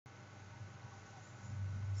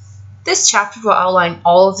This chapter will outline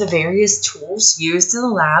all of the various tools used in the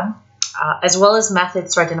lab, as well as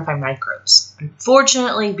methods to identify microbes.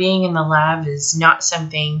 Unfortunately, being in the lab is not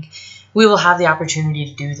something we will have the opportunity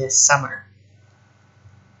to do this summer.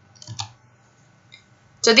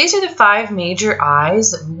 So these are the 5 major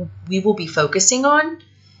I's that we will be focusing on.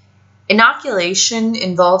 Inoculation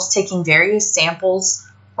involves taking various samples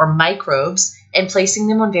or microbes and placing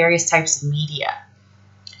them on various types of media.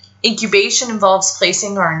 Incubation involves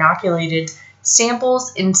placing our inoculated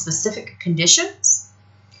samples in specific conditions.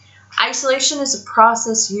 Isolation is a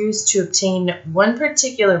process used to obtain one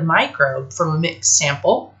particular microbe from a mixed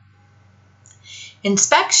sample.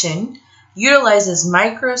 Inspection utilizes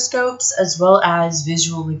microscopes as well as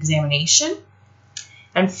visual examination.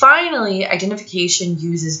 And finally, identification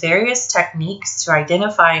uses various techniques to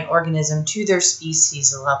identify an organism to their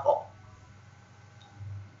species level.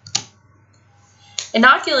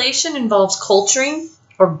 Inoculation involves culturing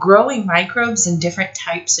or growing microbes in different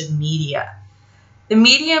types of media. The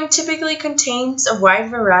medium typically contains a wide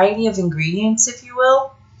variety of ingredients, if you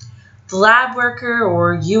will. The lab worker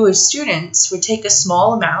or you as students would take a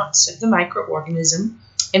small amount of the microorganism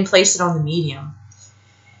and place it on the medium.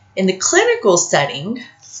 In the clinical setting,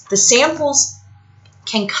 the samples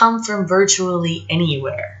can come from virtually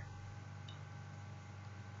anywhere.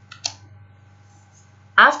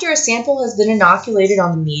 After a sample has been inoculated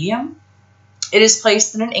on the medium, it is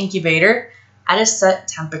placed in an incubator at a set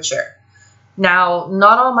temperature. Now,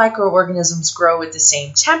 not all microorganisms grow at the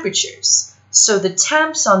same temperatures, so the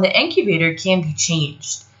temps on the incubator can be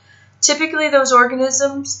changed. Typically, those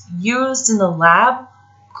organisms used in the lab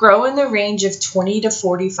grow in the range of 20 to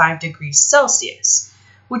 45 degrees Celsius,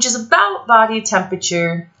 which is about body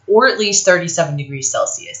temperature, or at least 37 degrees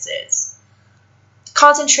Celsius is. The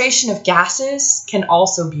concentration of gases can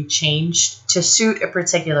also be changed to suit a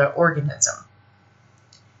particular organism.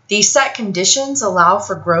 These set conditions allow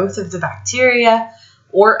for growth of the bacteria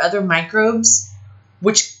or other microbes,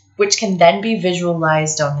 which can then be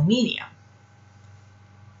visualized on the medium.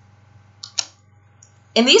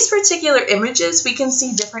 In these particular images, we can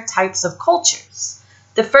see different types of cultures.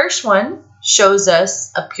 The first one shows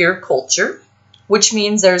us a pure culture, which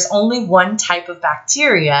means there's only one type of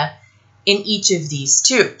bacteria in each of these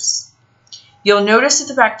tubes. You'll notice that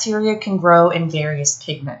the bacteria can grow in various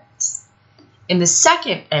pigments. In the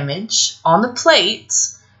second image, on the plate,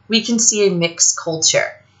 we can see a mixed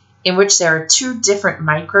culture, in which there are 2 different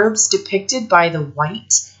microbes depicted by the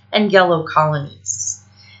white and yellow colonies.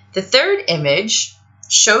 The third image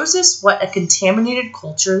shows us what a contaminated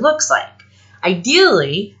culture looks like.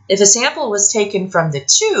 Ideally, if a sample was taken from the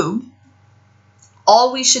tube,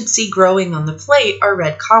 all we should see growing on the plate are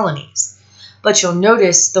red colonies, but you'll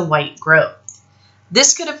notice the white growth.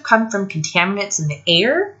 This could have come from contaminants in the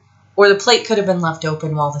air, or the plate could have been left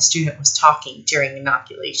open while the student was talking during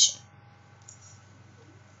inoculation.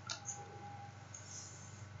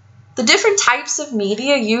 The different types of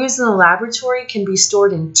media used in the laboratory can be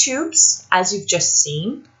stored in tubes, as you've just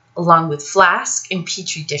seen, along with flask and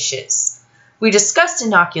petri dishes. We discussed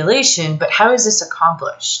inoculation, but how is this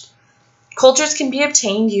accomplished? Cultures can be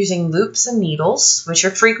obtained using loupes and needles, which are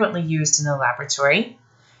frequently used in the laboratory.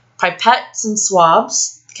 Pipettes and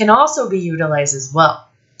swabs can also be utilized as well.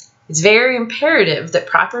 It's very imperative that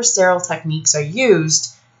proper sterile techniques are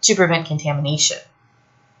used to prevent contamination.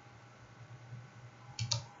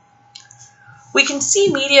 We can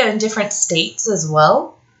see media in different states as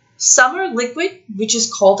well. Some are liquid, which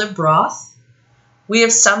is called a broth. We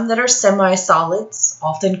have some that are semi-solids,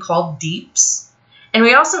 often called deeps. And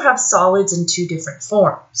we also have solids in 2 different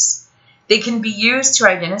forms. They can be used to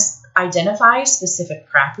identify specific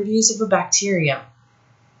properties of a bacterium.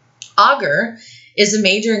 Agar is a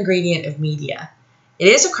major ingredient of media. It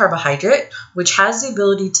is a carbohydrate, which has the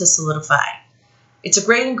ability to solidify. It's a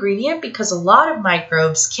great ingredient because a lot of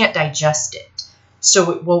microbes can't digest it,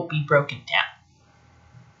 so it won't be broken down.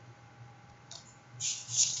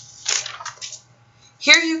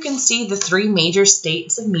 Here you can see the 3 major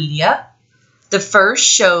states of media. The first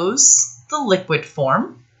shows the liquid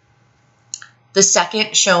form. The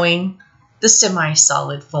second showing the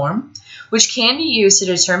semi-solid form, which can be used to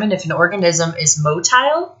determine if an organism is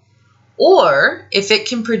motile or if it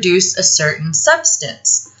can produce a certain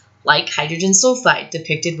substance, like hydrogen sulfide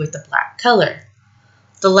depicted with the black color.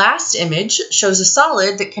 The last image shows a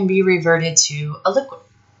solid that can be reverted to a liquid.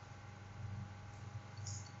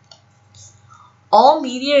 All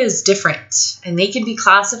media is different, and they can be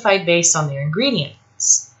classified based on their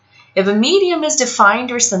ingredients. If a medium is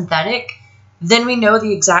defined or synthetic, then we know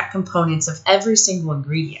the exact components of every single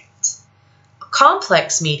ingredient. A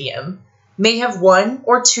complex medium may have one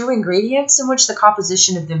or two ingredients in which the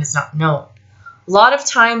composition of them is not known. A lot of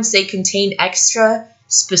times they contain extra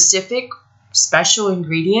specific, special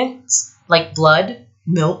ingredients like blood,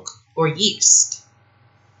 milk, or yeast.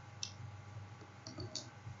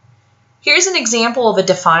 Here's an example of a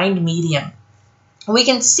defined medium. We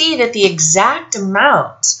can see that the exact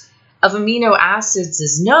amount of amino acids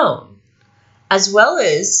is known, as well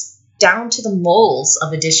as down to the moles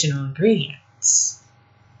of additional ingredients.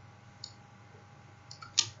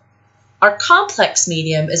 Our complex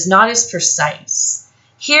medium is not as precise.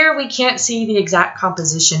 Here we can't see the exact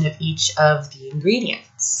composition of each of the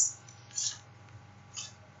ingredients.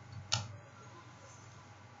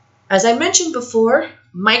 As I mentioned before,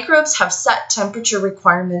 microbes have set temperature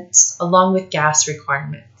requirements along with gas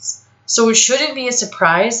requirements, so it shouldn't be a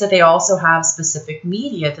surprise that they also have specific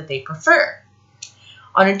media that they prefer.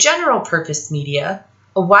 On a general purpose media,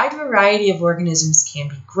 a wide variety of organisms can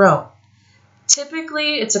be grown.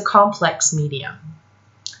 Typically, it's a complex medium.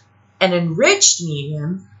 An enriched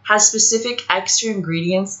medium has specific extra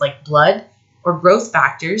ingredients like blood or growth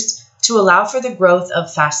factors to allow for the growth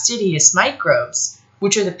of fastidious microbes,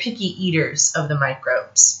 which are the picky eaters of the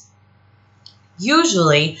microbes.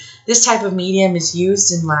 Usually, this type of medium is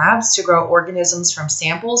used in labs to grow organisms from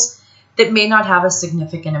samples that may not have a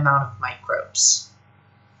significant amount of microbes.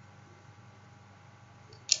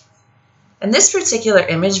 In this particular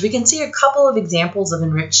image, we can see a couple of examples of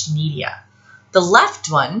enriched media. The left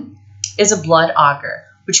one is a blood agar,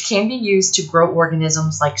 which can be used to grow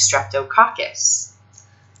organisms like Streptococcus.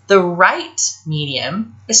 The right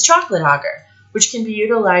medium is chocolate agar, which can be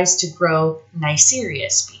utilized to grow Neisseria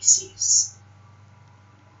species.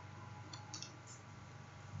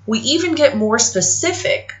 We even get more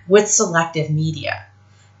specific with selective media.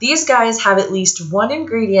 These guys have at least one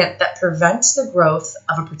ingredient that prevents the growth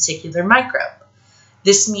of a particular microbe.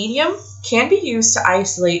 This medium can be used to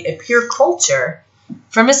isolate a pure culture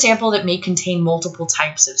from a sample that may contain multiple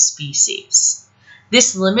types of species.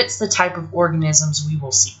 This limits the type of organisms we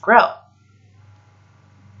will see grow.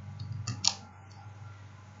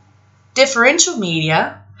 Differential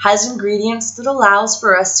media has ingredients that allows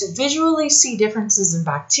for us to visually see differences in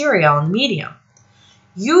bacteria on the medium.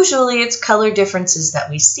 Usually it's color differences that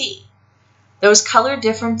we see. Those color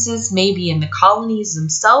differences may be in the colonies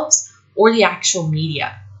themselves or the actual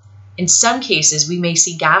media. In some cases, we may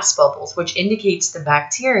see gas bubbles, which indicates the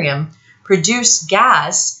bacterium produced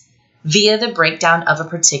gas via the breakdown of a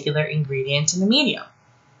particular ingredient in the medium.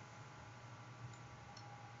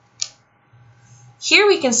 Here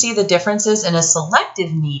we can see the differences in a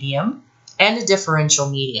selective medium and a differential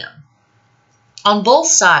medium. On both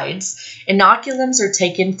sides, inoculums are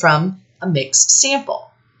taken from a mixed sample.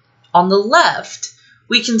 On the left,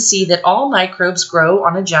 we can see that all microbes grow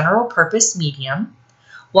on a general purpose medium,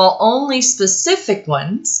 while only specific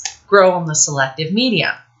ones grow on the selective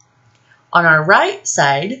medium. On our right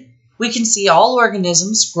side, we can see all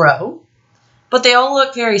organisms grow, but they all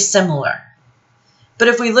look very similar. But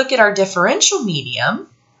if we look at our differential medium,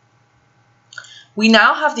 we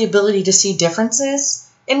now have the ability to see differences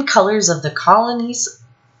in colors of the colonies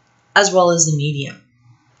as well as the medium.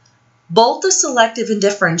 Both the selective and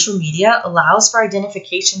differential media allows for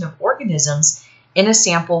identification of organisms in a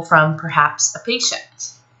sample from perhaps a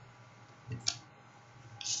patient.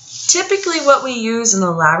 Typically what we use in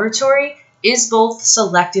the laboratory is both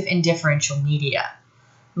selective and differential media.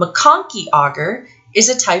 MacConkey agar is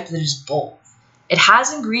a type that is both. It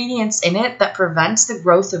has ingredients in it that prevents the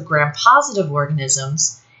growth of gram-positive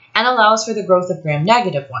organisms and allows for the growth of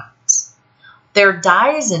gram-negative ones. There are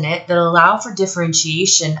dyes in it that allow for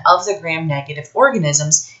differentiation of the gram-negative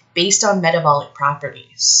organisms based on metabolic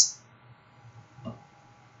properties.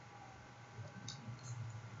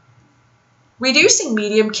 Reducing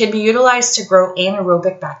medium can be utilized to grow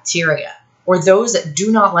anaerobic bacteria, or those that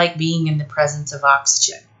do not like being in the presence of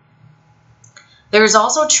oxygen. There is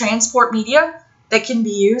also transport media that can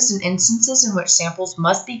be used in instances in which samples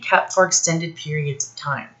must be kept for extended periods of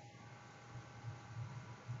time.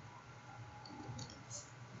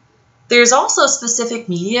 There is also specific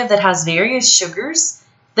media that has various sugars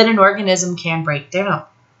that an organism can break down.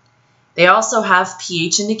 They also have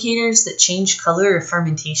pH indicators that change color if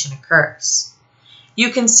fermentation occurs. You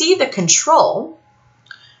can see the control,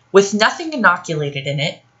 with nothing inoculated in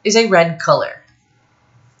it, is a red color.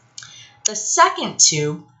 The second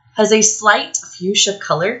tube has a slight fuchsia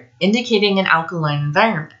color, indicating an alkaline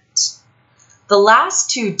environment. The last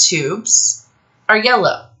two tubes are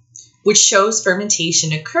yellow, which shows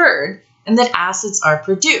fermentation occurred and that acids are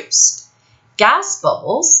produced. Gas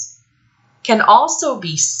bubbles can also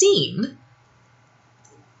be seen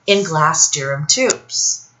in glass Durham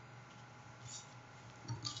tubes.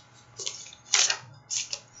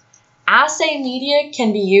 Assay media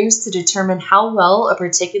can be used to determine how well a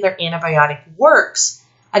particular antibiotic works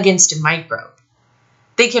against a microbe.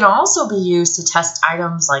 They can also be used to test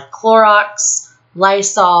items like Clorox,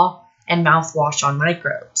 Lysol, and mouthwash on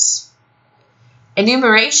microbes.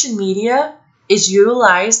 Enumeration media is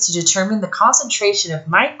utilized to determine the concentration of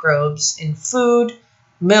microbes in food,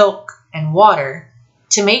 milk, and water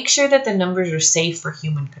to make sure that the numbers are safe for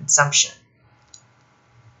human consumption.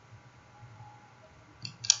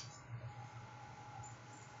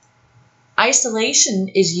 Isolation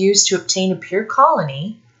is used to obtain a pure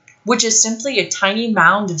colony, which is simply a tiny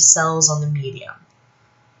mound of cells on the medium.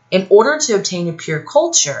 In order to obtain a pure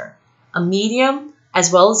culture, a medium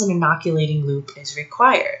as well as an inoculating loop is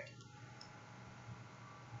required.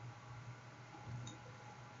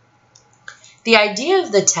 The idea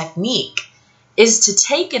of the technique is to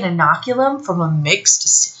take an inoculum from a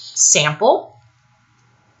mixed sample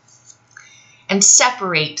and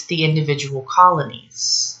separate the individual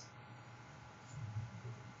colonies.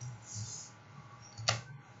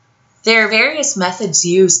 There are various methods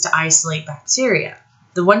used to isolate bacteria.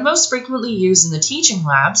 The one most frequently used in the teaching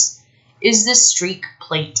labs is the streak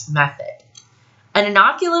plate method. An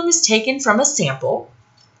inoculum is taken from a sample,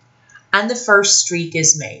 and the first streak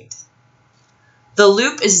is made. The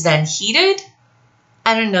loop is then heated,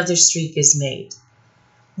 and another streak is made.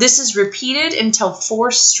 This is repeated until 4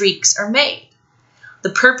 streaks are made. The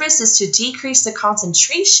purpose is to decrease the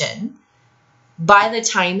concentration by the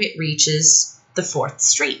time it reaches the 4th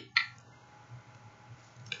streak.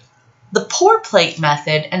 The pour plate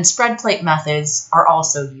method and spread plate methods are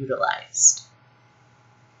also utilized.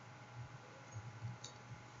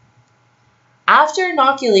 After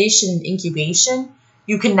inoculation and incubation,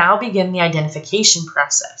 you can now begin the identification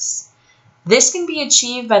process. This can be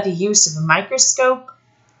achieved by the use of a microscope,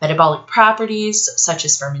 metabolic properties such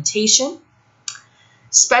as fermentation.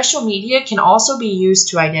 Special media can also be used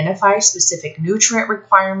to identify specific nutrient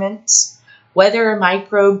requirements, whether a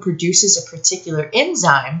microbe produces a particular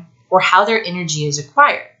enzyme, or how their energy is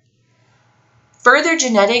acquired. Further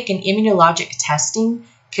genetic and immunologic testing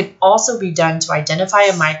can also be done to identify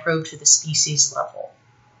a microbe to the species level.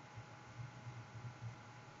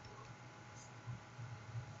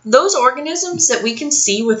 Those organisms that we can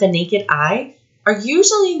see with the naked eye are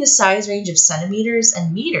usually in the size range of centimeters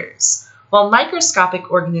and meters, while microscopic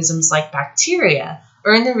organisms like bacteria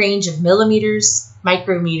are in the range of millimeters,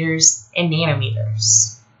 micrometers, and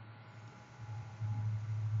nanometers.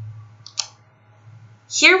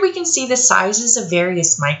 Here we can see the sizes of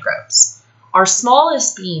various microbes, our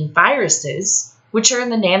smallest being viruses, which are in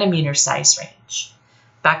the nanometer size range.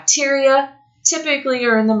 Bacteria typically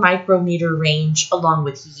are in the micrometer range along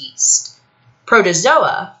with yeast.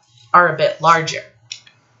 Protozoa are a bit larger.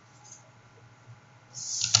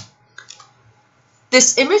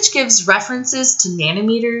 This image gives references to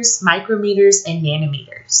nanometers, micrometers, and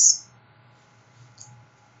nanometers.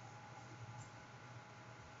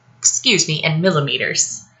 And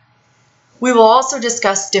millimeters. We will also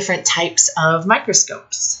discuss different types of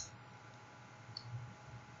microscopes.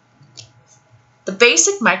 The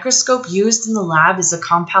basic microscope used in the lab is a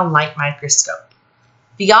compound light microscope.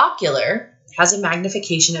 The ocular has a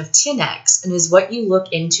magnification of 10x and is what you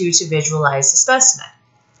look into to visualize the specimen.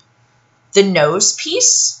 The nose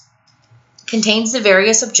piece contains the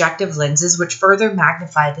various objective lenses which further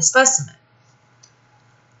magnify the specimen.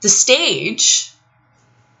 The stage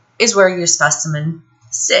is where your specimen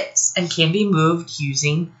sits and can be moved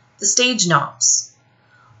using the stage knobs.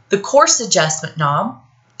 The coarse adjustment knob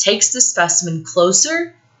takes the specimen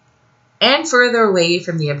closer and further away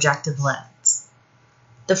from the objective lens.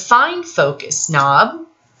 The fine focus knob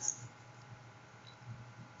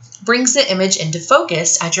brings the image into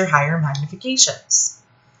focus at your higher magnifications.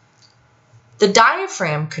 The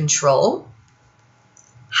diaphragm control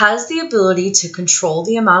has the ability to control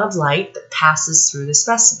the amount of light that passes through the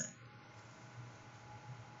specimen.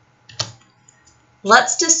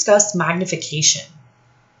 Let's discuss magnification.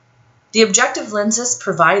 The objective lenses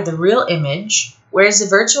provide the real image, whereas the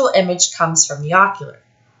virtual image comes from the ocular.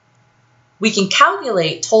 We can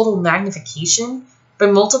calculate total magnification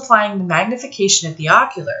by multiplying the magnification of the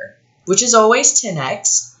ocular, which is always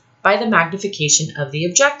 10x, by the magnification of the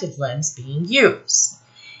objective lens being used.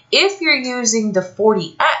 If you're using the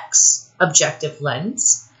 40x objective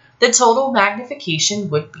lens, the total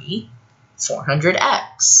magnification would be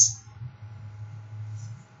 400x.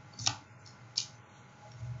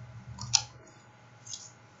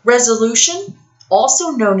 Resolution,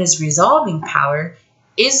 also known as resolving power,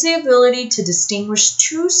 is the ability to distinguish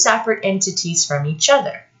 2 separate entities from each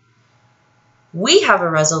other. We have a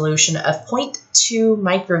resolution of 0.2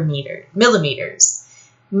 millimeters.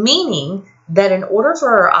 meaning that in order for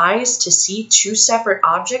our eyes to see two separate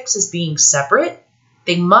objects as being separate,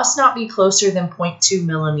 they must not be closer than 0.2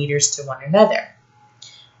 millimeters to one another.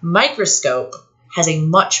 Microscope has a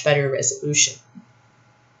much better resolution.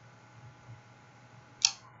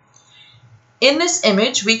 In this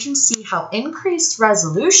image, we can see how increased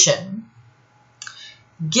resolution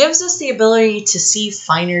gives us the ability to see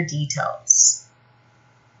finer details.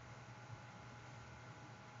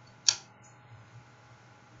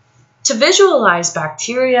 To visualize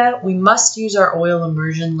bacteria, we must use our oil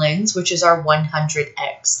immersion lens, which is our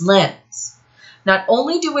 100x lens. Not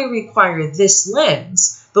only do we require this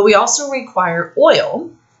lens, but we also require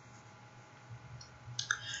oil,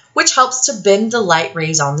 which helps to bend the light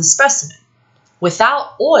rays on the specimen.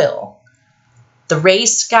 Without oil, the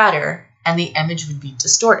rays scatter and the image would be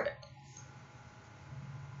distorted.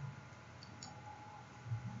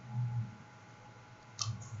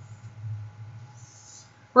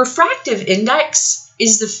 Refractive index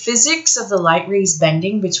is the physics of the light rays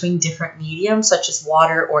bending between different mediums such as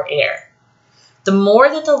water or air. The more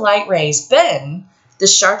that the light rays bend, the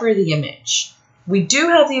sharper the image. We do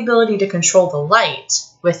have the ability to control the light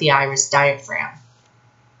with the iris diaphragm.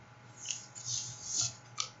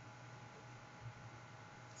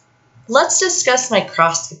 Let's discuss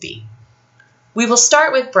microscopy. We will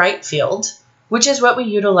start with bright field, which is what we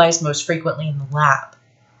utilize most frequently in the lab.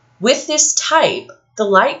 With this type, the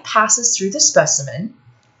light passes through the specimen,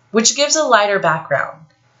 which gives a lighter background.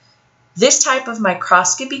 This type of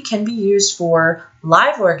microscopy can be used for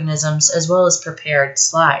live organisms as well as prepared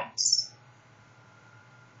slides.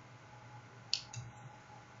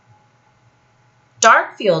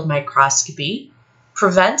 Dark field microscopy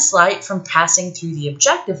prevents light from passing through the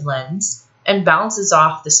objective lens and bounces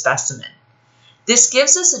off the specimen. This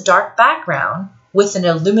gives us a dark background with an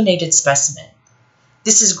illuminated specimen.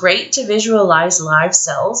 This is great to visualize live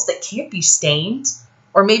cells that can't be stained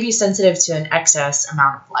or may be sensitive to an excess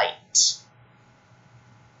amount of light.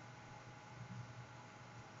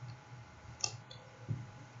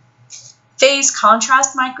 Phase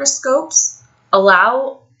contrast microscopes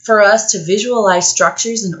allow for us to visualize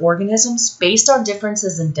structures and organisms based on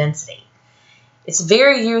differences in density. It's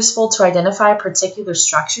very useful to identify particular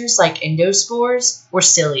structures like endospores or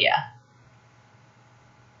cilia.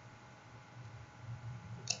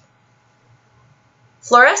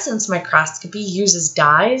 Fluorescence microscopy uses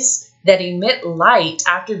dyes that emit light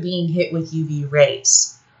after being hit with UV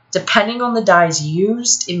rays. Depending on the dyes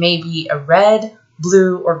used, it may be a red,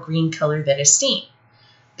 blue, or green color that is seen.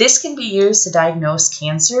 This can be used to diagnose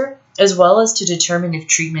cancer as well as to determine if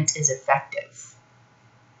treatment is effective.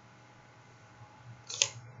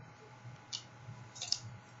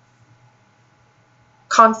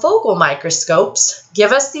 Confocal microscopes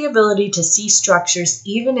give us the ability to see structures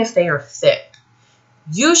even if they are thick.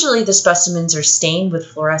 Usually the specimens are stained with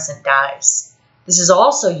fluorescent dyes. This is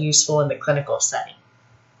also useful in the clinical setting.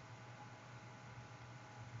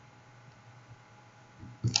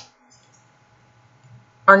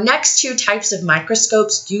 Our next two types of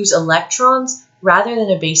microscopes use electrons rather than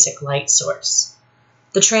a basic light source.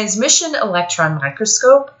 The transmission electron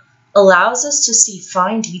microscope allows us to see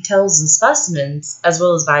fine details in specimens as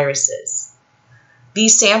well as viruses.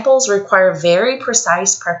 These samples require very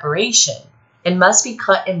precise preparation and must be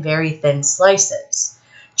cut in very thin slices.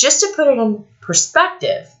 Just to put it in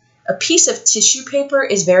perspective, a piece of tissue paper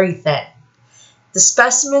is very thin. The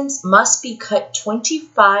specimens must be cut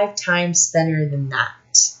 25 times thinner than that.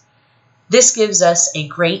 This gives us a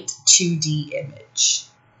great 2D image.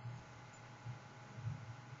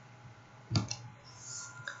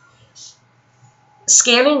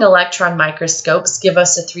 Scanning electron microscopes give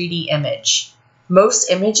us a 3D image. Most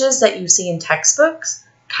images that you see in textbooks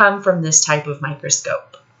come from this type of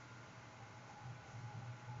microscope.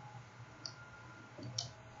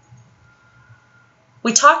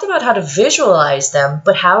 We talked about how to visualize them,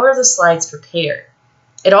 but how are the slides prepared?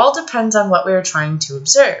 It all depends on what we are trying to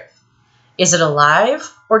observe. Is it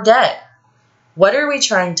alive or dead? What are we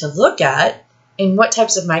trying to look at, and what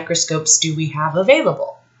types of microscopes do we have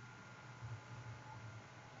available?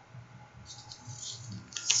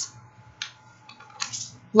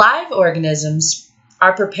 Live organisms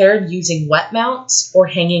are prepared using wet mounts or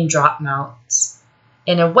hanging drop mounts.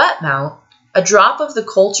 In a wet mount, a drop of the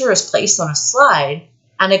culture is placed on a slide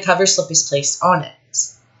and a cover slip is placed on it.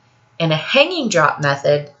 In a hanging drop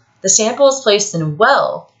method, the sample is placed in a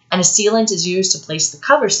well and a sealant is used to place the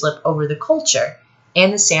cover slip over the culture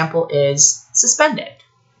and the sample is suspended.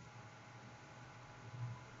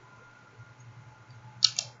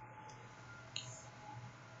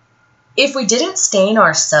 If we didn't stain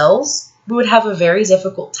our cells, we would have a very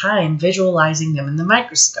difficult time visualizing them in the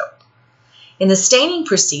microscope. In the staining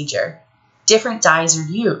procedure, different dyes are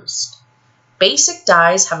used. Basic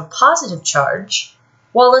dyes have a positive charge,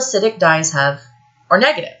 while acidic dyes are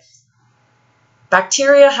negative.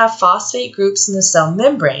 Bacteria have phosphate groups in the cell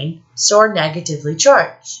membrane, so are negatively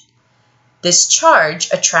charged. This charge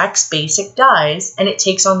attracts basic dyes, and it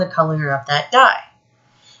takes on the color of that dye.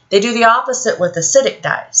 They do the opposite with acidic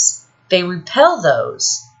dyes. They repel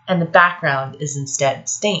those, and the background is instead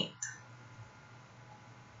stained.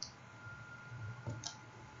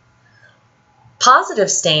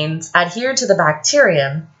 Positive stains adhere to the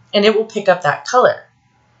bacterium, and it will pick up that color.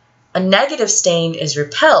 A negative stain is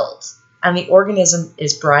repelled, and the organism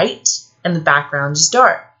is bright, and the background is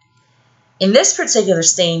dark. In this particular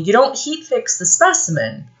stain, you don't heat fix the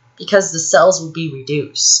specimen because the cells will be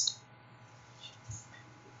reduced.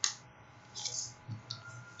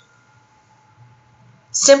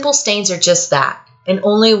 Simple stains are just that, and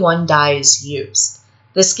only one dye is used.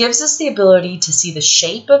 This gives us the ability to see the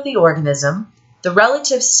shape of the organism, the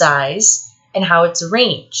relative size, and how it's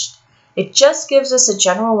arranged. It just gives us a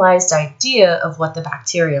generalized idea of what the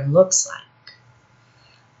bacterium looks like.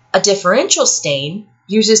 A differential stain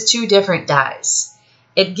uses two different dyes.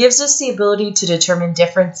 It gives us the ability to determine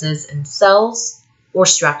differences in cells or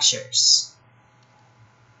structures.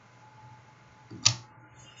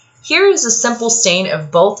 Here is a simple stain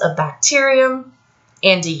of both a bacterium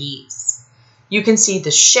and a yeast. You can see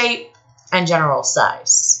the shape and general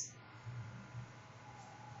size.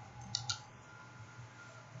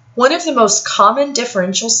 One of the most common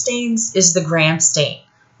differential stains is the Gram stain,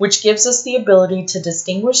 which gives us the ability to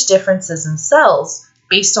distinguish differences in cells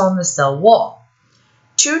based on the cell wall.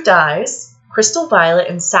 Two dyes, crystal violet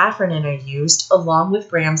and safranin, are used along with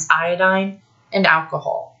Gram's iodine and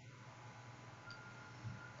alcohol.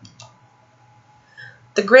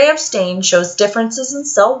 The Gram stain shows differences in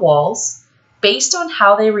cell walls based on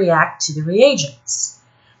how they react to the reagents.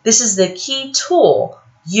 This is the key tool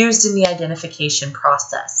used in the identification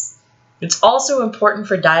process. It's also important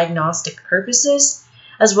for diagnostic purposes,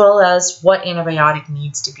 as well as what antibiotic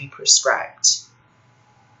needs to be prescribed.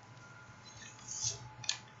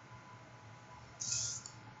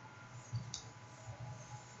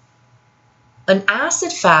 An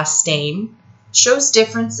acid-fast stain shows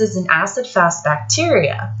differences in acid-fast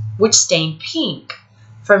bacteria, which stain pink,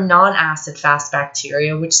 from non-acid-fast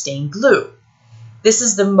bacteria, which stain blue. This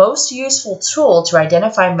is the most useful tool to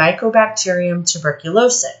identify Mycobacterium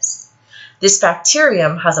tuberculosis. This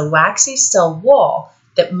bacterium has a waxy cell wall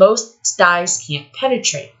that most dyes can't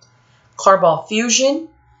penetrate. Carbol fusion,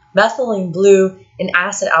 methylene blue, and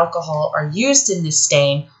acid alcohol are used in this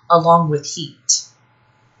stain along with heat.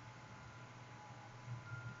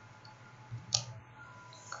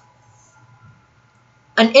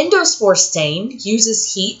 An endospore stain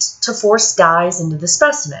uses heat to force dyes into the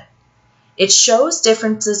specimen. It shows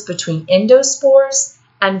differences between endospores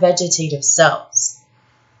and vegetative cells.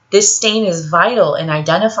 This stain is vital in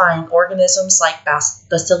identifying organisms like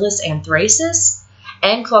Bacillus anthracis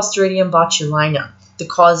and Clostridium botulinum, the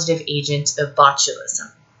causative agent of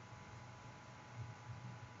botulism.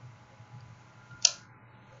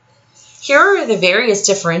 Here are the various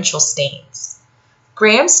differential stains.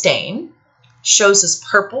 Gram stain shows us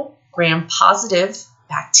purple gram-positive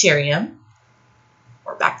bacterium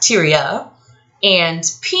or bacteria, and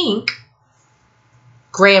pink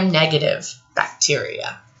gram-negative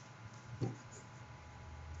bacteria.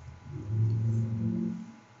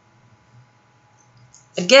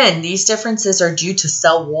 Again, these differences are due to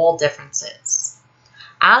cell wall differences.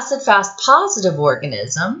 Acid-fast positive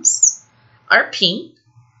organisms are pink,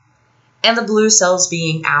 and the blue cells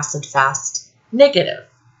being acid-fast negative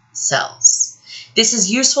cells. This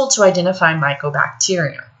is useful to identify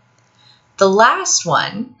Mycobacterium. The last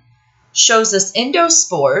one shows us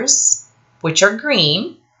endospores, which are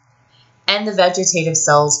green, and the vegetative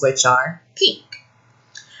cells, which are pink.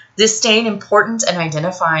 This stain is important in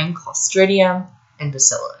identifying Clostridium and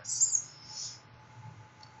Bacillus.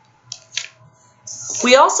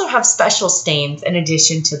 We also have special stains in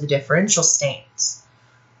addition to the differential stains.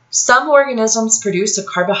 Some organisms produce a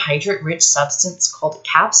carbohydrate-rich substance called a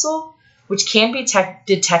capsule, which can be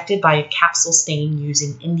detected by a capsule stain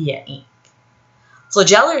using India ink.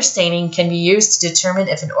 Flagellar staining can be used to determine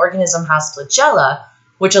if an organism has flagella,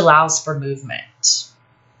 which allows for movement.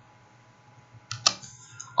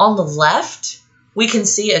 On the left, we can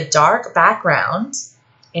see a dark background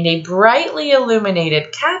and a brightly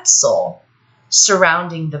illuminated capsule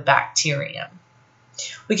surrounding the bacterium.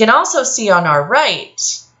 We can also see on our right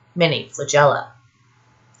many flagella.